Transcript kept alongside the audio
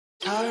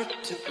Hard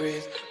to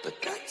breathe, but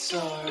that's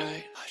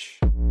alright. Hush.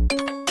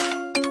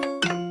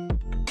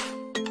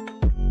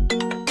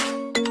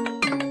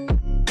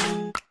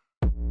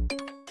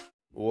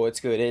 What's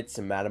good? It's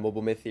Madden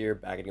Mobile Myth here,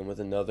 back again with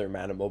another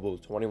Madden Mobile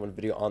 21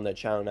 video on the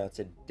channel. Now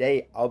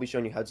today, I'll be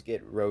showing you how to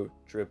get road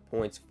trip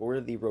points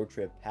for the road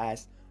trip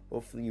pass.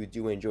 Hopefully you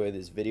do enjoy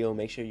this video.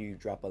 Make sure you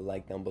drop a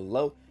like down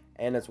below,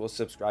 and as well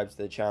subscribe to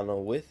the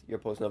channel with your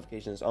post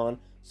notifications on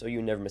so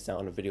you never miss out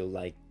on a video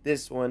like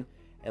this one.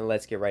 And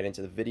let's get right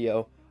into the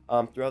video.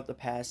 Throughout the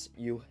pass,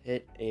 you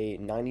hit a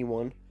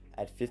 91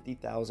 at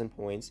 50,000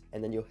 points,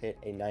 and then you'll hit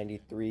a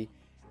 93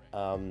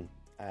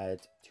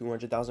 at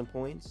 200,000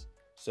 points.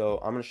 So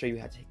I'm going to show you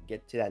how to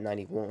get to that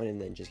 91 and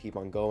then just keep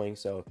on going.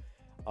 So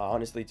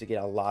honestly, to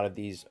get a lot of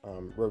these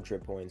road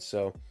trip points.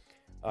 So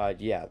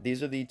yeah,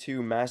 these are the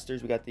two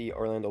masters. We got the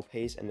Orlando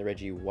Pace and the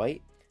Reggie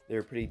White.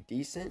 They're pretty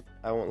decent,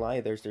 I won't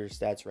lie. There's their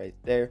stats right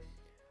there.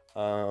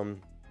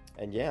 And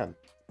yeah,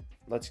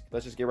 let's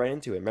just get right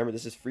into it. Remember,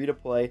 this is free to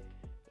play.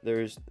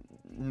 There's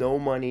no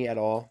money at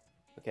all.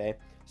 Okay,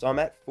 so I'm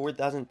at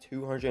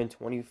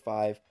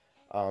 4,225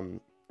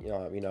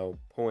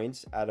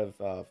 points out of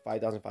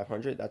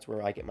 5,500. That's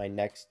where I get my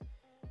next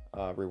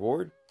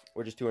reward,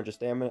 which is 200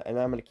 stamina, and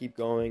I'm gonna keep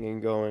going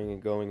and going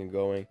and going and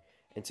going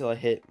until I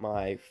hit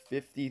my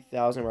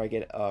 50,000, where I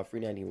get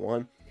free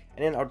 91,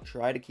 and then I'll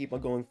try to keep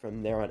on going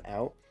from there on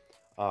out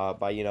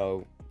by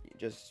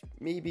just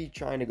maybe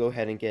trying to go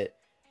ahead and get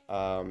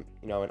an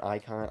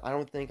icon. I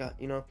don't think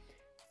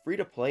free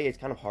to play, it's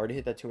kind of hard to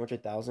hit that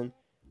 200,000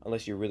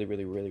 unless you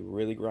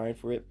really grind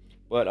for it.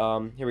 But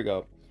here we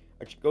go.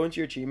 Go into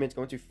your achievements,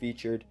 go into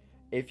featured.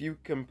 If you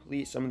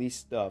complete some of these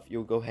stuff,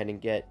 you'll go ahead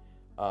and get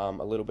a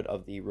little bit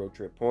of the road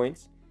trip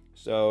points.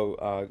 So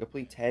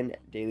complete 10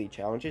 daily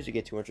challenges, you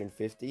get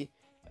 250.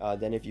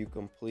 Then if you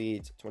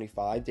complete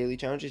 25 daily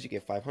challenges, you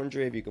get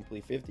 500. If you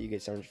complete 50, you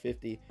get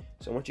 750.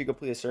 So once you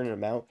complete a certain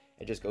amount,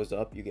 it just goes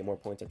up. You get more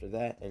points after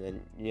that, and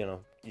then you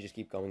just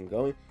keep going and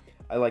going.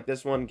 I like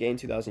this one. Gain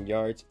 2,000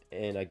 yards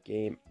in a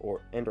game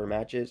or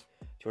matches.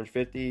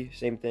 250,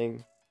 same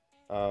thing.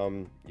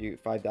 You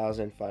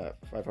 5,000,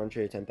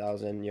 500,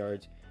 10,000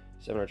 yards,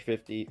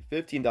 750,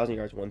 15,000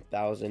 yards,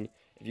 1,000.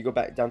 If you go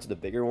back down to the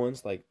bigger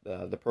ones, like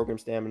the program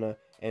stamina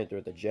and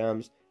the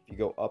gems, if you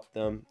go up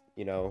them,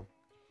 you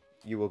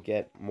will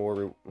get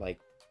more like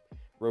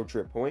road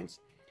trip points.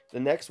 The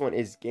next one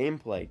is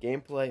gameplay.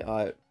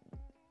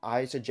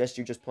 I suggest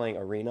you just playing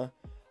arena.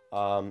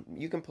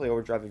 You can play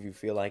overdrive if you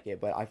feel like it,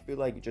 but I feel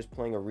like just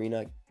playing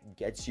arena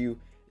gets you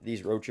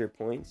these road trip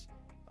points.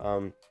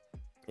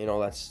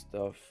 That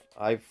stuff.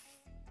 I've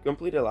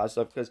completed a lot of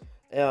stuff because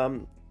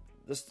the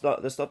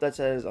stuff that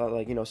says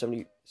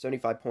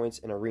 75 points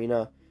in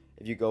arena,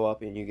 if you go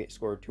up and you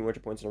score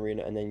 200 points in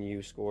arena, and then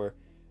you score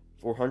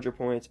 400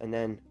 points and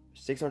then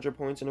 600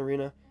 points in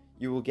arena,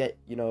 you will get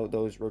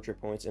those road trip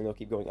points, and they'll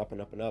keep going up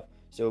and up and up.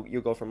 So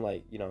you'll go from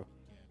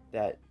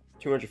that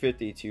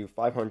 250 to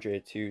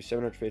 500 to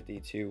 750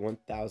 to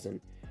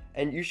 1,000,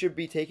 and you should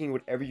be taking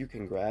whatever you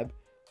can grab.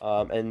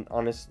 And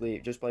honestly,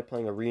 just by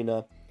playing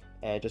arena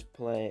and just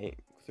playing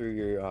through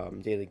your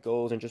daily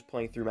goals and just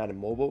playing through Madden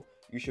Mobile,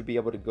 you should be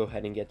able to go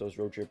ahead and get those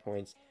road trip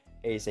points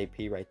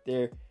ASAP right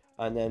there.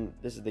 And then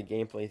this is the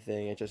gameplay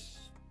thing, and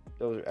just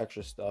those are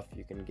extra stuff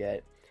you can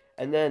get.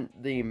 And then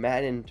the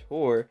Madden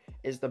Tour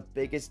is the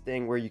biggest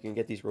thing where you can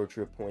get these road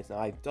trip points. Now,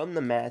 I've done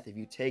the math. If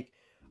you take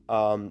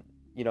the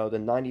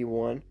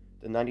 91,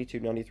 the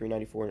 92, 93,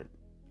 94,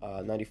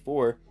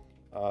 94,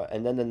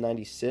 and then the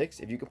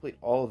 96, if you complete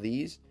all of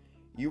these,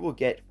 you will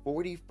get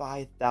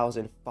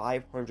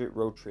 45,500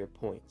 road trip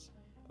points.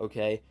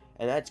 Okay,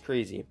 and that's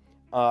crazy.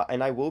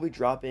 And I will be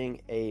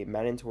dropping a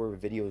Madden Tour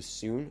video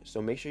soon,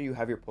 so make sure you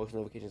have your post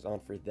notifications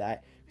on for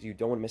that, because you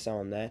don't want to miss out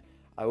on that.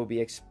 I will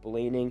be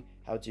explaining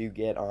how to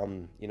get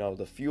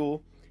the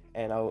fuel,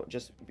 and I'll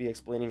just be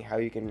explaining how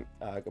you can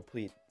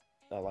complete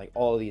like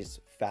all of these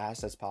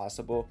fast as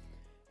possible,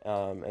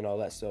 and all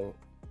that. So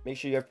make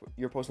sure you have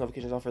your post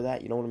notifications on for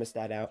that. You don't want to miss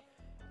that out.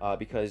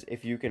 Because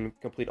if you can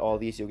complete all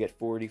these, you'll get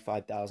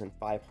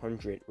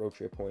 45,500 road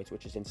trip points,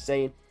 which is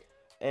insane.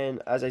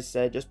 And as I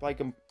said, just by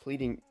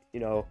completing,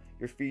 you're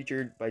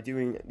featured by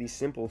doing these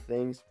simple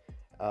things,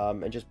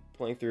 and just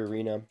playing through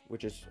arena,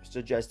 which is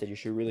suggested. You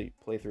should really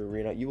play through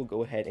arena. You will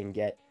go ahead and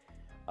get,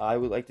 I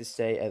would like to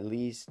say, at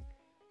least,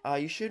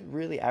 you should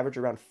really average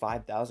around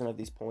 5,000 of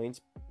these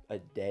points a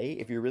day.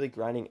 If you're really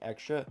grinding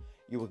extra,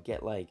 you will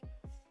get I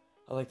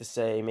like to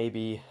say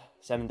maybe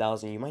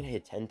 7,000. You might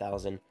hit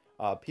 10,000.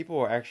 People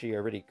are actually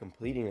already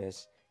completing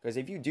this, because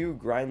if you do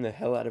grind the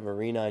hell out of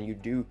arena and you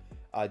do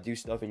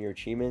stuff in your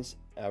achievements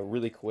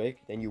really quick,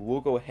 then you will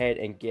go ahead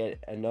and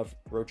get enough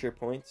road trip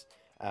points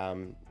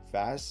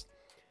fast.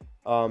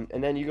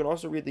 And then you can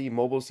also read the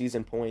mobile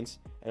season points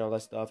and all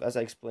that stuff. As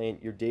I explained,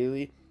 your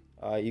daily,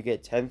 you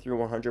get 10 through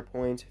 100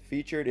 points.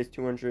 Featured is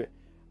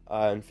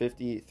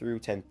 250 through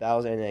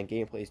 10,000, and then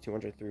gameplay is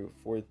 200 through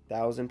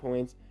 4,000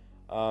 points.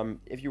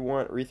 If you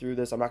want, read through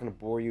this. I'm not going to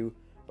bore you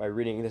by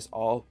reading this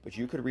all, but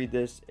you could read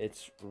this.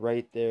 It's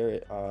right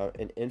there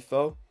in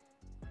info.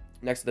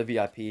 next to the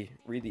VIP.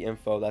 Read the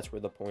info. That's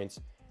where the points,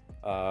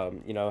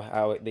 you know,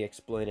 how they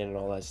explain it and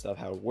all that stuff,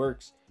 how it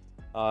works.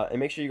 And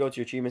make sure you go to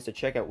your achievements to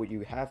check out what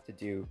you have to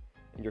do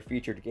in your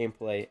featured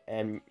gameplay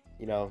and,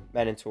 you know,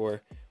 Madden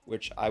Tour,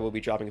 which I will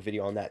be dropping a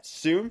video on that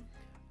soon.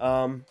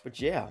 But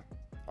yeah,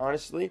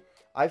 honestly,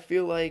 I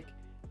feel like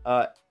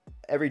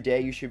every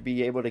day you should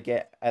be able to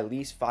get at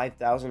least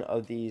 5,000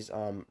 of these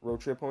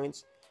road trip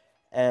points,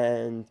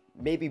 and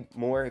maybe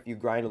more if you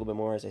grind a little bit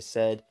more, as I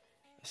said.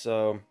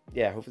 So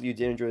yeah, hopefully you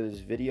did enjoy this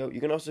video. You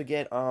can also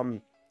get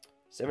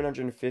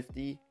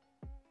 750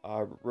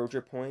 road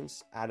trip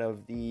points out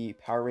of the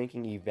power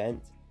ranking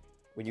event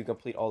when you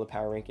complete all the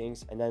power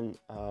rankings, and then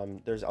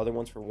there's other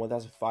ones for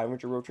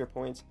 1,500 road trip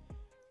points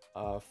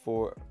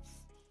for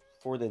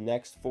the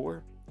next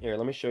 4. Here,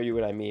 let me show you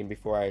what I mean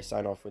before I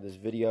sign off for this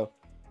video.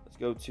 Let's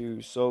go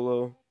to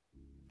solo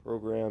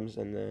programs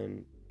and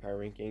then power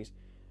rankings.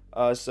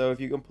 So if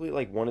you complete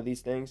like one of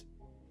these things,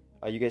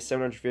 you get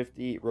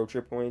 750 road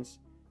trip points,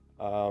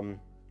 and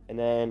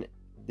then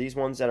these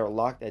ones that are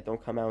locked that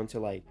don't come out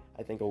until like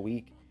I think a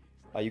week,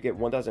 you get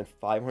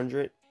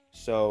 1,500.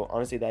 So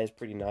honestly, that is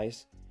pretty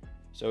nice.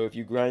 So if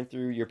you grind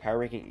through your power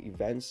ranking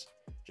events,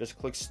 just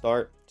click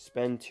start,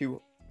 spend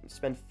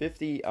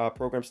 50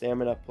 program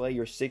stamina, play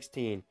your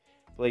 16,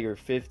 play your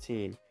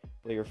 15,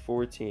 play your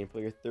 14,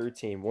 play your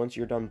 13. Once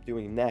you're done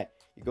doing that,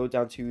 you go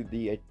down to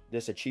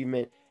this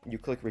achievement and you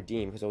click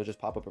redeem, because it will just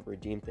pop up a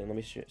redeem thing. Let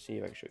me see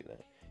if I can show you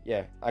that.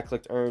 Yeah, I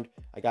clicked earned.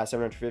 I got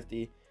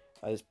 750.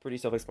 It's pretty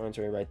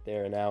self-explanatory right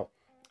there and out.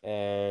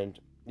 And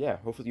yeah,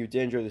 hopefully you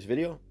did enjoy this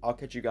video. I'll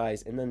catch you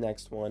guys in the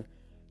next one.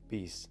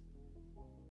 Peace.